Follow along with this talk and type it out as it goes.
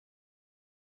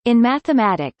In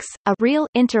mathematics, a real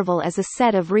interval is a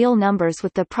set of real numbers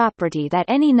with the property that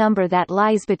any number that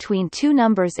lies between two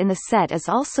numbers in the set is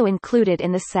also included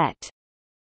in the set.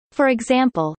 For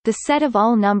example, the set of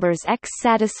all numbers x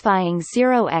satisfying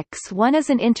 0x1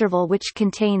 is an interval which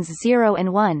contains 0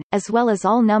 and 1, as well as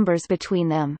all numbers between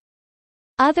them.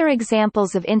 Other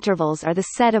examples of intervals are the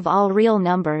set of all real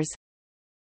numbers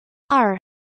R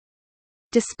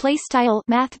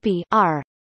 _mathb R,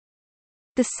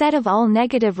 the set of all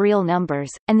negative real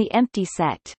numbers, and the empty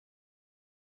set.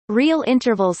 Real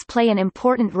intervals play an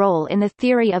important role in the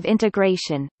theory of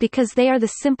integration, because they are the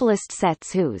simplest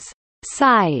sets whose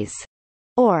size,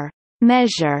 or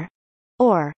measure,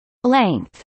 or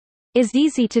length, is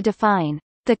easy to define.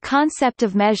 The concept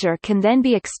of measure can then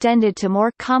be extended to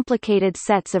more complicated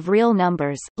sets of real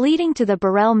numbers, leading to the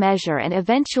Borel measure and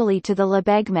eventually to the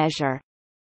Lebesgue measure.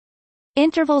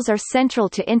 Intervals are central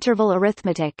to interval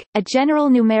arithmetic, a general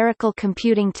numerical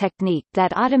computing technique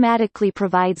that automatically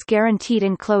provides guaranteed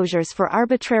enclosures for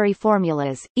arbitrary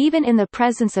formulas, even in the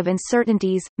presence of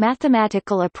uncertainties,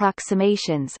 mathematical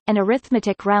approximations, and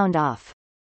arithmetic round-off.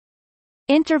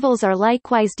 Intervals are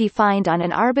likewise defined on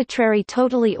an arbitrary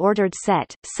totally ordered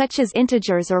set, such as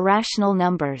integers or rational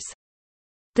numbers.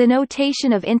 The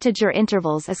notation of integer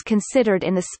intervals is considered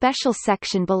in the special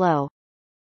section below.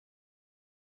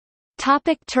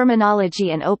 Topic: terminology.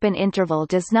 An open interval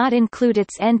does not include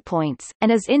its endpoints,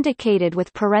 and is indicated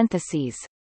with parentheses.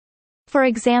 For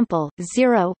example,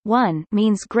 0, 1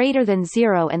 means greater than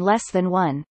 0 and less than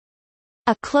 1.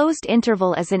 A closed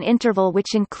interval is an interval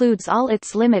which includes all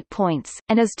its limit points,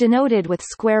 and is denoted with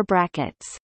square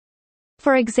brackets.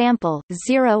 For example,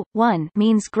 0, 1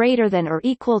 means greater than or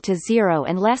equal to 0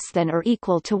 and less than or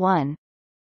equal to 1.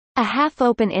 A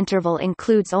half-open interval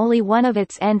includes only one of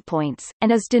its endpoints,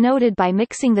 and is denoted by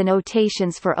mixing the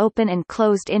notations for open and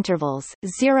closed intervals.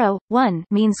 0, 1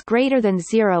 means greater than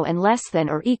 0 and less than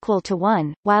or equal to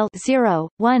 1, while 0,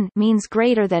 1 means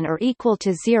greater than or equal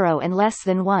to 0 and less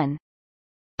than 1.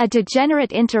 A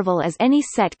degenerate interval is any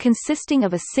set consisting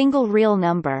of a single real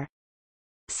number.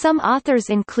 Some authors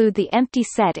include the empty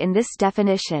set in this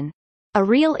definition. A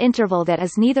real interval that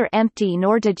is neither empty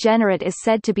nor degenerate is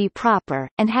said to be proper,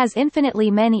 and has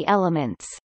infinitely many elements.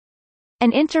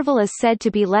 An interval is said to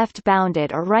be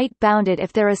left-bounded or right-bounded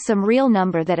if there is some real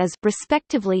number that is,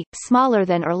 respectively, smaller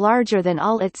than or larger than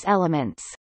all its elements.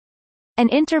 An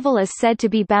interval is said to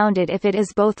be bounded if it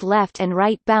is both left and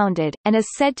right-bounded, and is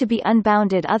said to be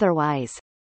unbounded otherwise.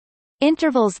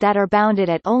 Intervals that are bounded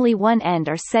at only one end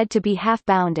are said to be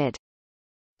half-bounded.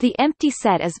 The empty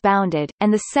set is bounded,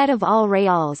 and the set of all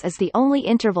reals is the only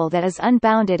interval that is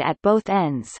unbounded at both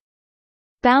ends.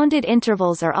 Bounded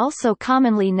intervals are also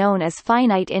commonly known as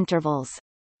finite intervals.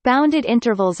 Bounded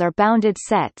intervals are bounded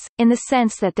sets, in the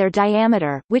sense that their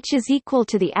diameter, which is equal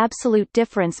to the absolute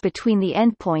difference between the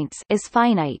endpoints, is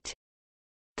finite.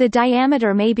 The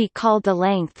diameter may be called the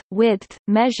length, width,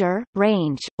 measure,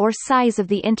 range, or size of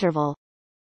the interval.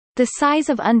 The size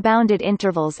of unbounded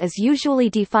intervals is usually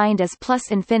defined as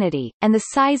plus infinity, and the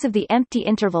size of the empty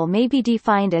interval may be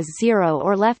defined as 0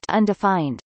 or left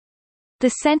undefined. The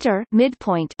center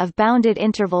midpoint of bounded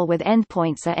interval with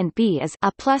endpoints a and b is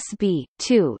a plus b,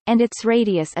 2, and its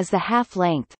radius is the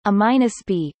half-length, a minus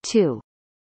b, 2.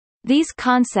 These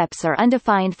concepts are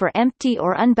undefined for empty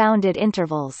or unbounded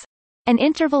intervals. An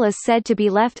interval is said to be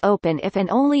left open if and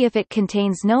only if it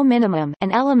contains no minimum,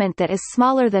 an element that is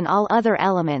smaller than all other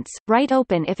elements, right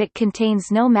open if it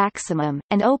contains no maximum,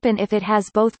 and open if it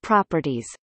has both properties.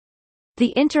 The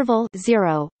interval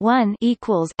 0, 1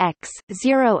 equals x,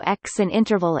 0x. An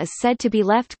interval is said to be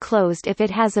left closed if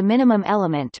it has a minimum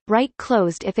element, right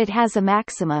closed if it has a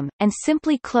maximum, and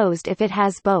simply closed if it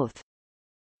has both.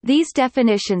 These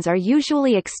definitions are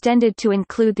usually extended to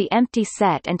include the empty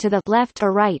set and to the left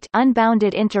or right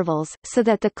unbounded intervals, so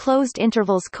that the closed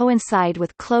intervals coincide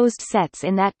with closed sets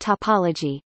in that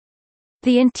topology.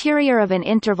 The interior of an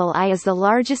interval I is the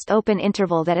largest open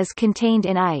interval that is contained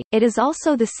in I. It is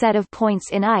also the set of points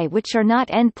in I which are not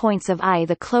endpoints of I.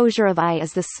 The closure of I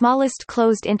is the smallest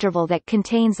closed interval that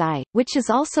contains I, which is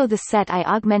also the set I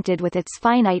augmented with its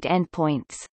finite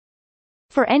endpoints.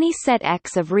 For any set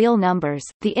X of real numbers,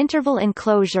 the interval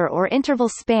enclosure or interval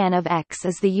span of X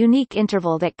is the unique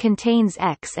interval that contains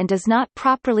X and does not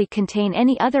properly contain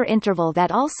any other interval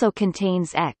that also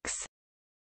contains X.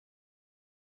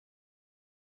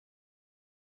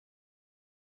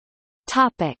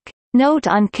 Topic: Note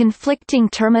on conflicting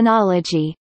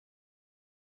terminology.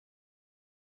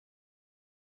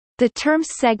 The terms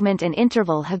segment and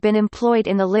interval have been employed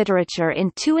in the literature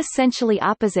in two essentially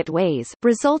opposite ways,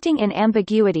 resulting in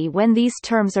ambiguity when these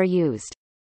terms are used.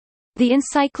 The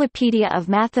Encyclopedia of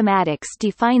Mathematics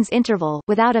defines interval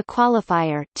without a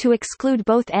qualifier to exclude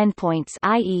both endpoints,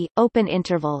 i.e., open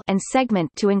interval, and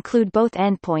segment to include both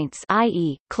endpoints,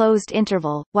 i.e., closed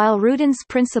interval, while Rudin's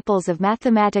Principles of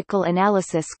Mathematical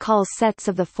Analysis calls sets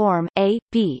of the form a,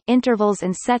 b intervals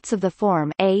and sets of the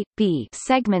form a, b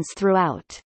segments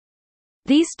throughout.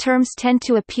 These terms tend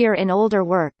to appear in older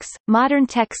works. Modern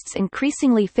texts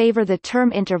increasingly favor the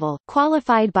term interval,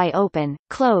 qualified by open,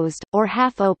 closed, or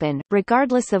half-open,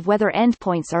 regardless of whether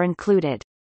endpoints are included.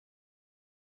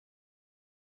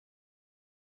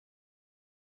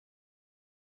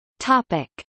 Topic: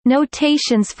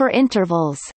 Notations for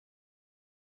intervals.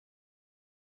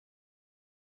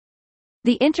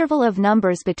 The interval of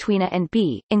numbers between a and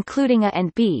b, including a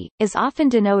and b, is often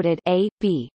denoted a,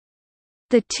 b.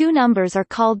 The two numbers are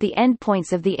called the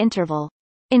endpoints of the interval.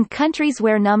 In countries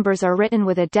where numbers are written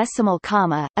with a decimal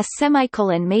comma, a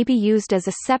semicolon may be used as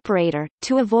a separator,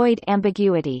 to avoid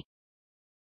ambiguity.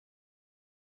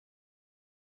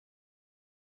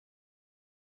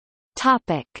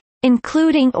 Topic: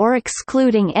 Including or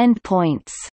excluding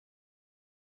endpoints.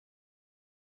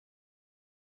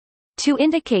 To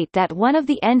indicate that one of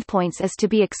the endpoints is to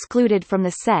be excluded from the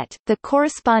set, the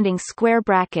corresponding square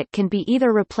bracket can be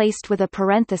either replaced with a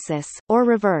parenthesis, or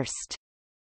reversed.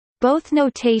 Both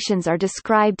notations are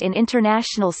described in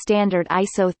International Standard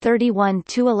ISO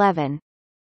 31-11.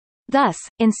 Thus,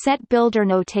 in set builder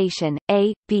notation,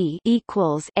 a, b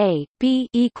equals a, b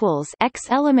equals x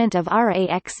element of R a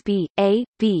x b, a,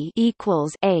 b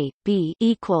equals a, b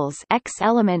equals x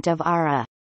element of R a.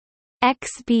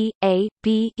 X b a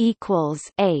b equals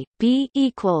a b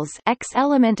equals x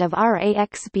element of R a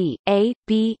x b, a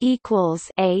b equals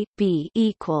a b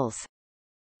equals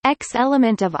x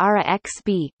element of R a x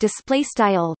b. Display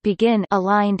style begin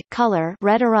aligned color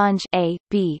red orange a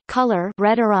b color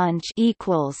red orange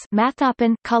equals math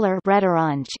open color red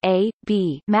orange a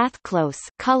b math close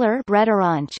color red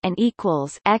orange and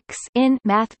equals x in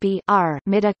math b r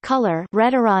mid a color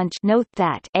red orange. Note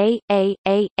that a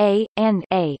and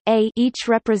a each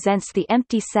represents the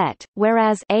empty set,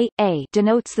 whereas a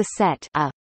denotes the set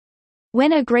a.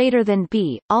 When a greater than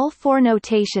b, all four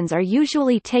notations are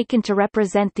usually taken to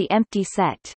represent the empty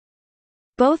set.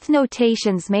 Both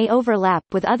notations may overlap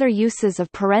with other uses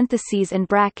of parentheses and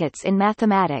brackets in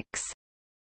mathematics.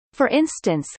 For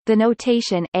instance, the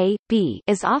notation a, b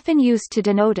is often used to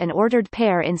denote an ordered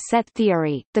pair in set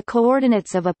theory, the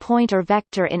coordinates of a point or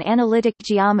vector in analytic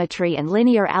geometry and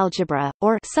linear algebra,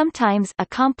 or sometimes a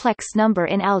complex number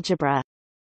in algebra.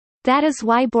 That is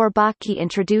why Bourbaki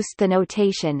introduced the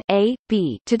notation a,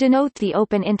 b to denote the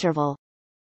open interval.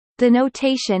 The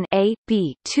notation a,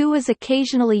 b too is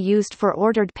occasionally used for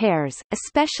ordered pairs,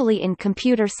 especially in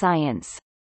computer science.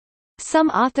 Some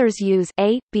authors use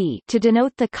a, b to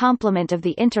denote the complement of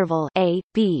the interval a,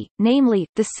 b, namely,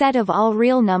 the set of all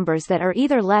real numbers that are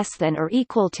either less than or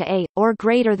equal to a, or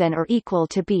greater than or equal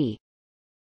to b.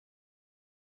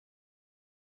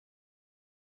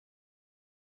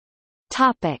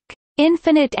 Topic: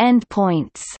 Infinite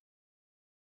endpoints.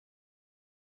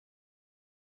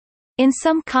 In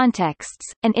some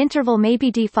contexts, an interval may be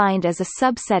defined as a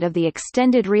subset of the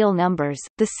extended real numbers,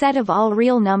 the set of all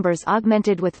real numbers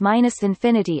augmented with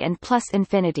 -infinity and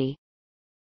 +infinity.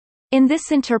 In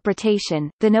this interpretation,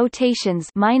 the notations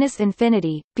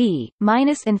 -infinity, b,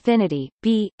 -infinity,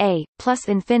 b, a,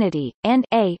 +infinity, and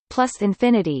a,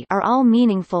 +infinity are all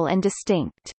meaningful and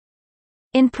distinct.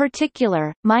 In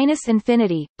particular,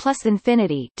 -infinity,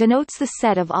 +infinity denotes the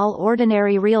set of all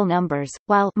ordinary real numbers,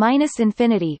 while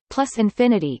 -infinity,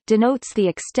 +infinity denotes the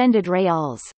extended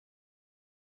reals.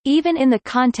 Even in the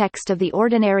context of the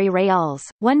ordinary reals,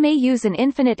 one may use an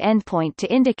infinite endpoint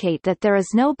to indicate that there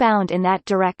is no bound in that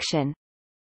direction.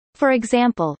 For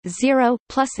example, 0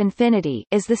 plus infinity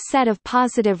is the set of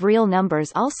positive real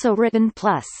numbers also written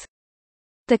plus.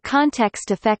 The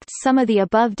context affects some of the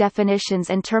above definitions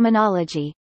and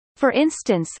terminology. For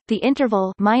instance, the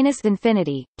interval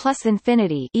 -infinity plus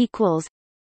infinity equals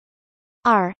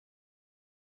r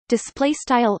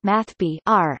 \mathb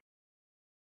r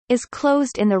is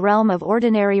closed in the realm of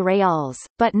ordinary reals,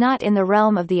 but not in the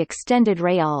realm of the extended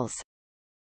reals.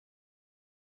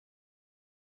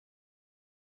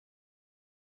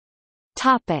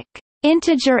 Topic: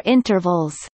 Integer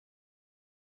intervals.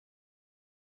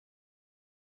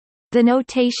 The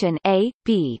notation a,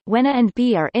 b when a and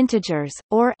b are integers,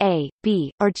 or a,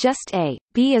 b, or just a,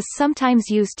 b is sometimes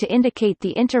used to indicate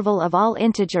the interval of all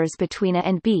integers between a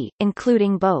and b,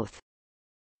 including both.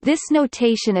 This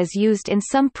notation is used in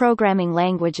some programming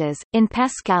languages. In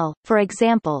Pascal, for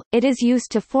example, it is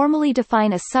used to formally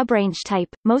define a subrange type,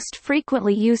 most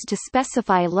frequently used to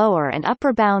specify lower and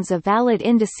upper bounds of valid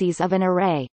indices of an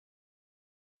array.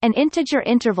 An integer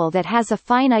interval that has a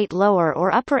finite lower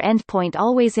or upper endpoint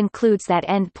always includes that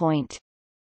endpoint.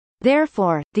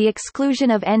 Therefore, the exclusion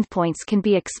of endpoints can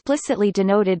be explicitly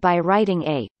denoted by writing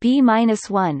a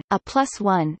b-1, a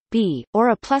 +1, b, or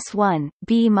a +1,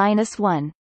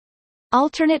 b-1.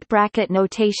 Alternate bracket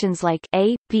notations like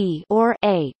a, b, or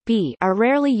a, b are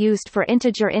rarely used for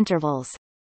integer intervals.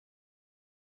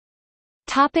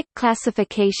 Topic: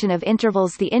 classification of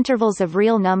intervals. The intervals of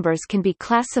real numbers can be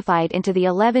classified into the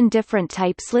 11 different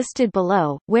types listed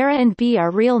below, where a and b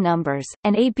are real numbers,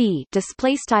 and a b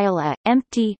display style a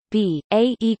empty b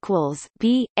a equals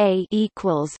b a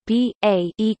equals b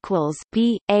a equals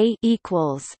b a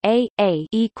equals a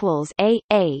equals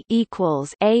a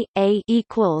equals a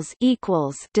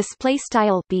equals display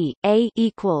style b a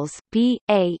equals b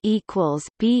a equals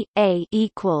b a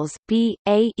equals b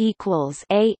a equals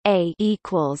a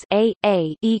equals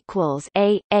a equals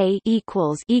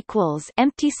a equals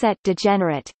empty set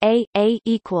degenerate a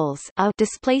equals a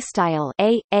display style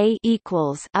a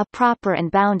equals a proper and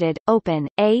bounded open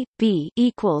a b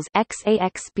equals x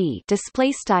b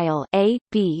display style a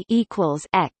b equals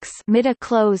x mid a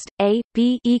closed a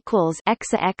b equals x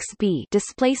b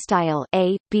display style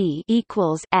a b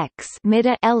equals x mid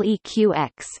a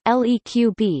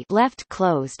leq b left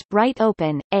closed right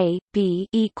open a b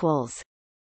equals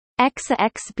x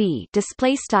b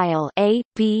display style a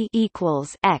b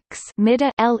equals x mid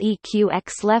a leq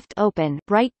x left open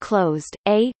right closed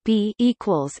a b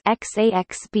equals x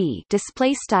b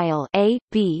display style a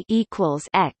b equals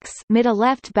x mid a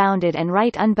left bounded and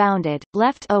right unbounded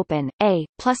left open a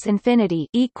plus infinity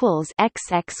equals x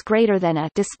greater than a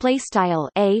display style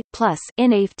a plus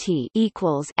inft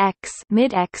equals x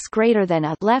mid x greater than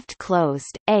a left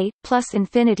closed a plus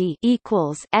infinity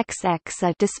equals x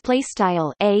a display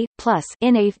style a plus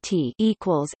inft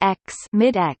equals x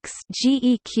mid x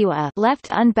geq a left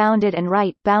unbounded and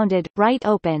right bounded right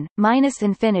open minus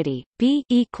infinity b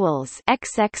equals x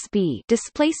b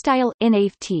display style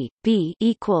inft b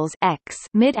equals x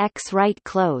mid x right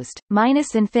closed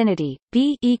minus infinity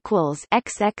b equals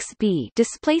x b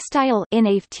display style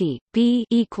inft b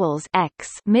equals x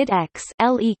mid x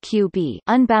leq b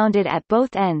unbounded at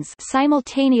both ends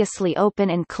simultaneously open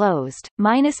and closed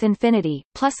minus infinity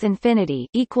plus infinity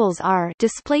equals r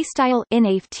display style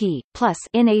inft plus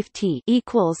inft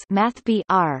equals math b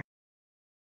r.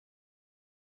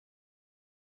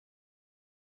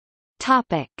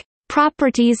 Topic: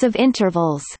 properties of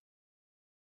intervals.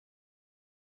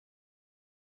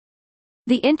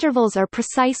 The intervals are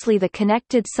precisely the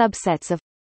connected subsets of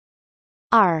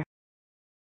R.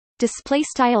 Display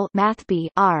style math b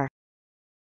r.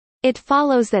 It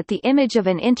follows that the image of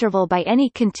an interval by any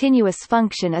continuous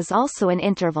function is also an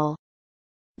interval.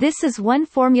 This is one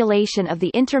formulation of the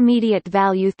intermediate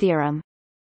value theorem.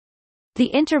 The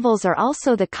intervals are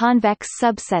also the convex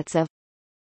subsets of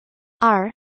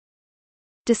R.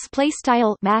 Display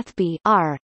style math b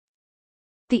r.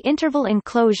 The interval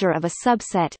enclosure of a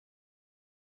subset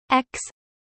X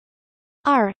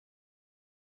R.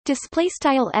 Display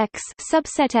style X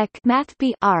subset X math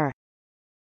b r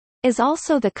is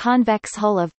also the convex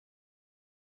hull of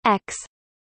X.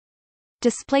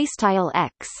 Display style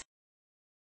X.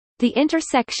 The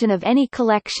intersection of any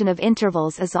collection of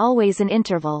intervals is always an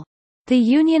interval. The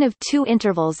union of two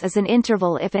intervals is an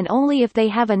interval if and only if they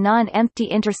have a non-empty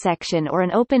intersection or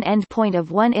an open endpoint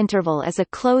of one interval as a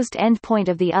closed endpoint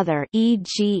of the other,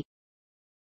 e.g.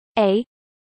 a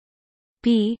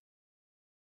b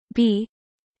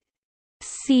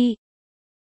c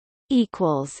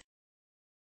equals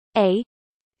a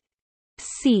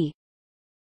c.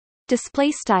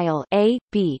 Display style a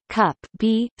b cup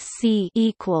b c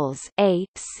equals a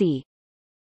c.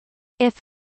 If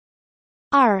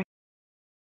R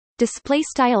display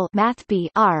style math b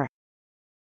r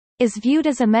is viewed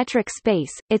as a metric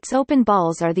space, its open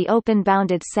balls are the open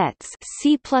bounded sets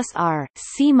C plus R,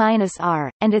 C minus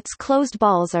R, and its closed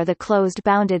balls are the closed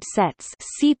bounded sets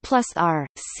C plus R,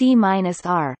 C minus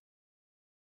R.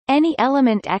 Any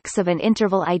element X of an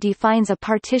interval I defines a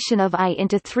partition of I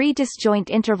into three disjoint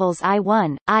intervals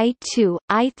I1, I2,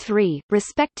 I3,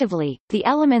 respectively, the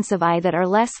elements of I that are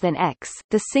less than X,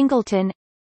 the singleton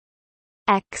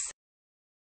X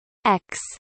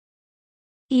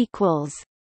equals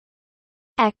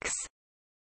X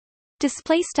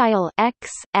display style X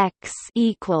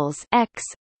equals X,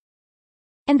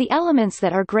 and the elements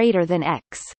that are greater than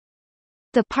X.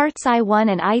 The parts I1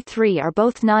 and I3 are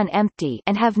both non-empty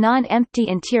and have non-empty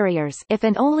interiors if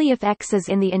and only if X is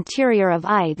in the interior of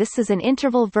I. This is an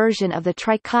interval version of the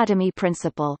trichotomy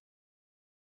principle.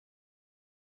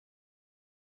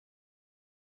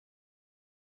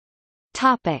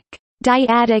 Topic: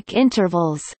 Dyadic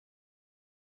intervals.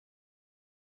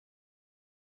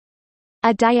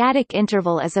 A dyadic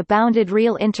interval is a bounded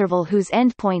real interval whose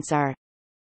endpoints are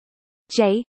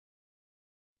j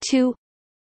 2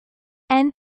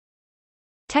 n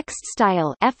text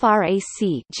style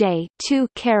frac j 2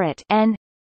 caret n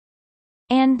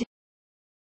and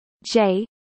j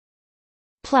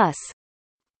plus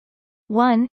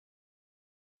 1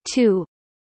 2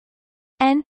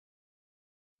 n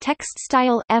text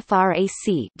style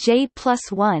frac j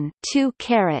plus 1 2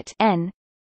 caret n,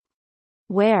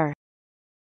 where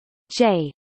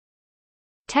j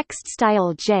text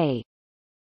style j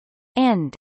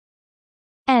and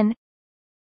n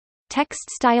text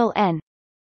style n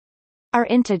are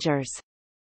integers.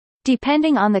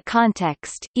 Depending on the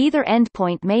context, either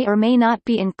endpoint may or may not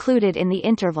be included in the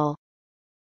interval.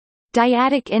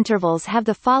 Dyadic intervals have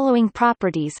the following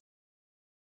properties.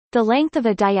 The length of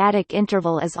a dyadic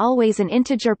interval is always an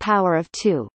integer power of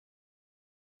 2.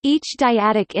 Each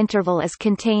dyadic interval is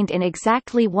contained in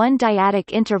exactly one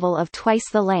dyadic interval of twice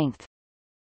the length.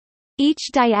 Each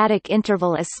dyadic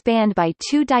interval is spanned by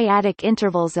two dyadic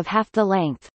intervals of half the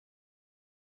length.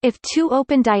 If two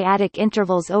open dyadic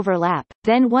intervals overlap,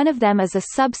 then one of them is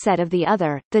a subset of the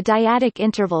other. The dyadic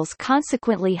intervals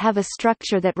consequently have a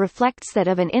structure that reflects that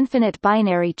of an infinite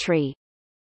binary tree.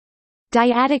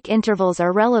 Dyadic intervals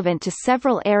are relevant to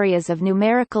several areas of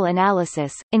numerical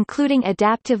analysis, including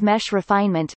adaptive mesh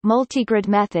refinement, multigrid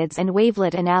methods and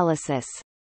wavelet analysis.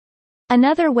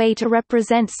 Another way to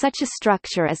represent such a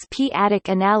structure is p-adic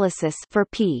analysis for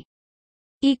p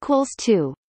equals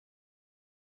 2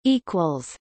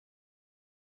 equals.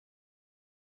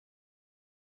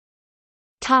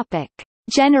 Topic: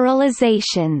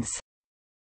 Generalizations.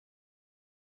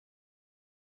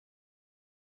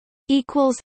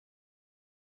 Equals.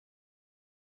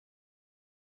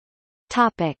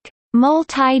 Topic: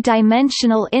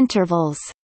 Multi-dimensional intervals.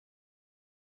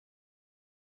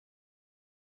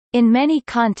 In many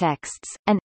contexts,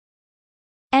 an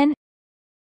n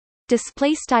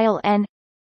 (n)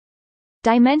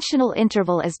 dimensional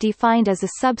interval is defined as a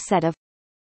subset of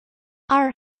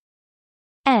R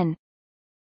n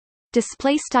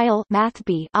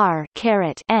 (mathb R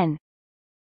caret n).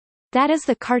 That is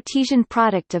the Cartesian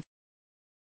product of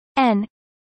n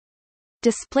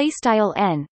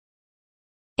 (n)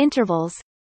 intervals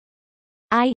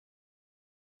I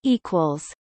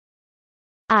equals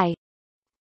I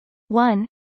 1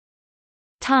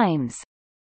 times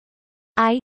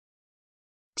I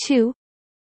 2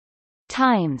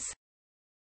 times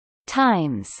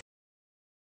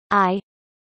I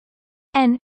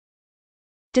n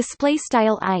display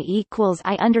style I equals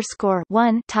I underscore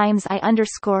 1 times I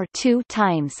underscore 2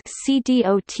 times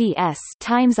CDOTS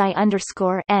times I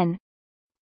underscore n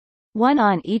 1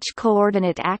 on each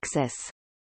coordinate axis.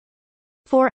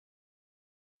 For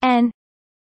n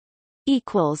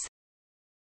equals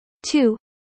 2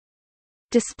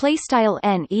 display style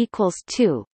n equals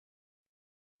 2.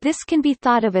 This can be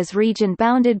thought of as region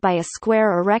bounded by a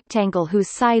square or rectangle whose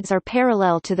sides are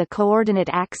parallel to the coordinate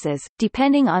axes,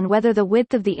 depending on whether the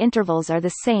width of the intervals are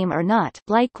the same or not.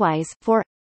 Likewise, for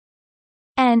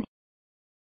n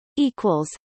equals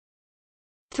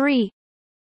 3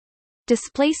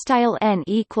 display style n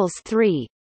equals 3.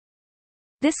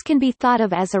 This can be thought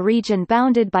of as a region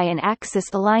bounded by an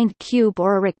axis-aligned cube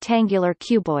or a rectangular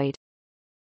cuboid.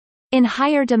 In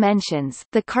higher dimensions,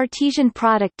 the Cartesian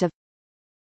product of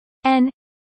n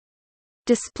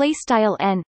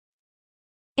n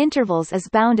intervals is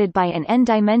bounded by an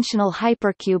n-dimensional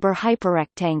hypercube or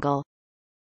hyperrectangle.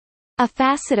 A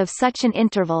facet of such an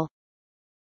interval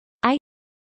I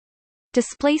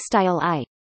I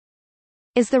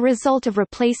is the result of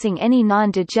replacing any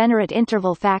non-degenerate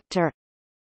interval factor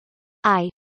I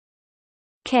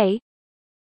k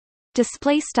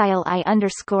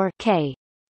I_k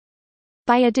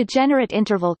by a degenerate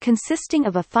interval consisting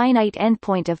of a finite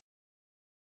endpoint of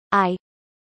I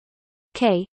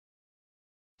k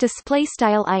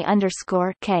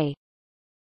I_k.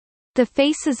 The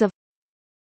faces of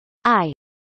I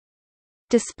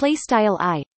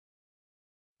I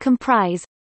comprise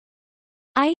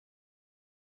I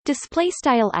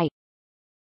I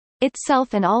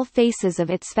itself and all faces of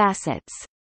its facets.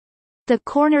 The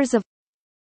corners of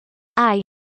I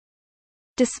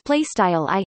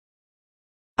I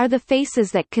are the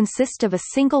faces that consist of a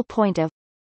single point of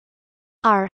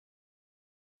R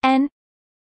n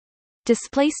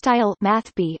display style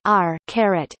mathb r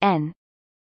caret n.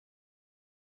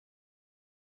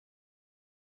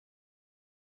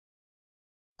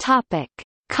 Topic: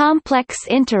 complex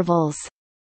intervals.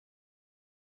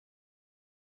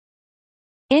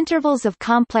 Intervals of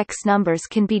complex numbers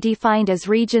can be defined as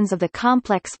regions of the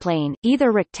complex plane,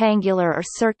 either rectangular or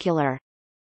circular.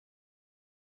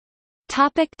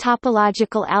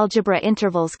 Topological algebra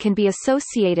intervals can be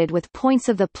associated with points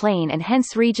of the plane, and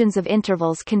hence regions of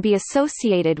intervals can be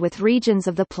associated with regions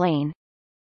of the plane.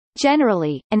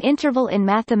 Generally, an interval in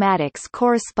mathematics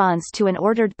corresponds to an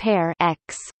ordered pair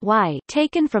x, y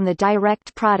taken from the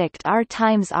direct product r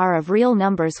times r of real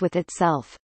numbers with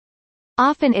itself.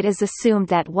 Often it is assumed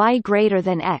that y greater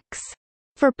than x.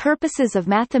 For purposes of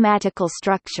mathematical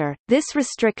structure, this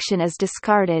restriction is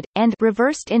discarded, and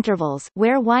reversed intervals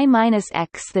where y minus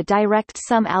x the direct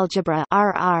sum algebra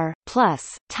r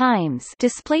plus times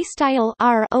display style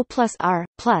r o plus r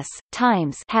plus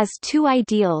times has two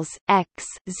ideals x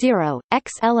 0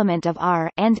 x element of r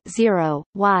and 0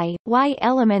 y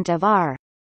element of r.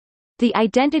 The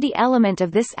identity element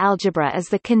of this algebra is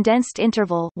the condensed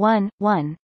interval 1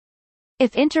 1.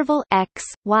 If interval x,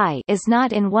 y is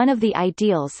not in one of the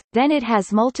ideals, then it has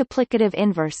multiplicative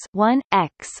inverse 1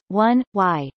 x 1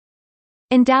 y.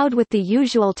 Endowed with the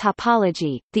usual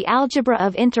topology, the algebra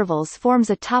of intervals forms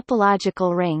a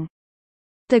topological ring.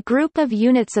 The group of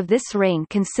units of this ring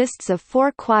consists of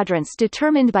four quadrants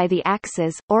determined by the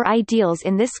axes, or ideals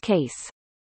in this case.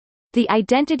 The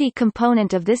identity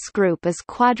component of this group is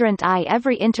quadrant I.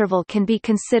 Every interval can be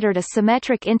considered a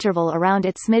symmetric interval around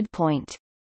its midpoint.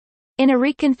 In a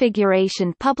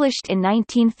reconfiguration published in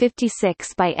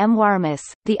 1956 by M. Warmus,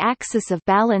 the axis of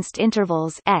balanced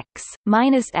intervals x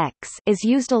minus x is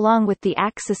used along with the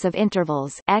axis of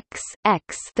intervals x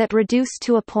that reduce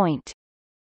to a point.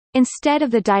 Instead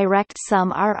of the direct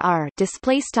sum r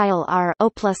displaystyle r o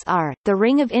plus r, the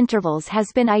ring of intervals has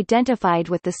been identified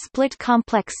with the split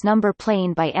complex number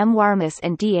plane by M. Warmus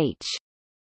and D.H.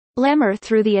 Lemmer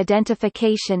through the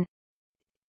identification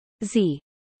z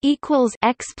equals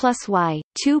x plus y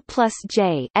 2 plus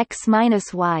j x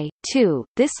minus y 2.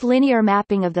 This linear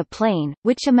mapping of the plane,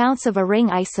 which amounts of a ring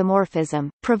isomorphism,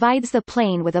 provides the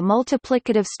plane with a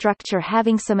multiplicative structure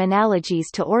having some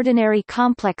analogies to ordinary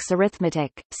complex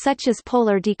arithmetic, such as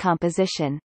polar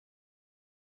decomposition.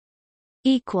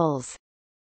 Equals.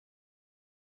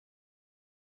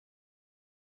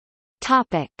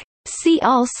 Topic. See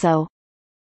also.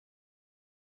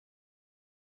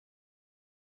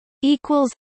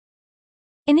 Equals.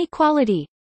 Inequality.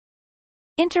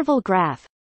 Interval graph.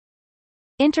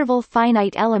 Interval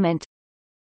finite element.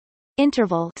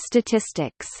 Interval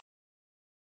statistics.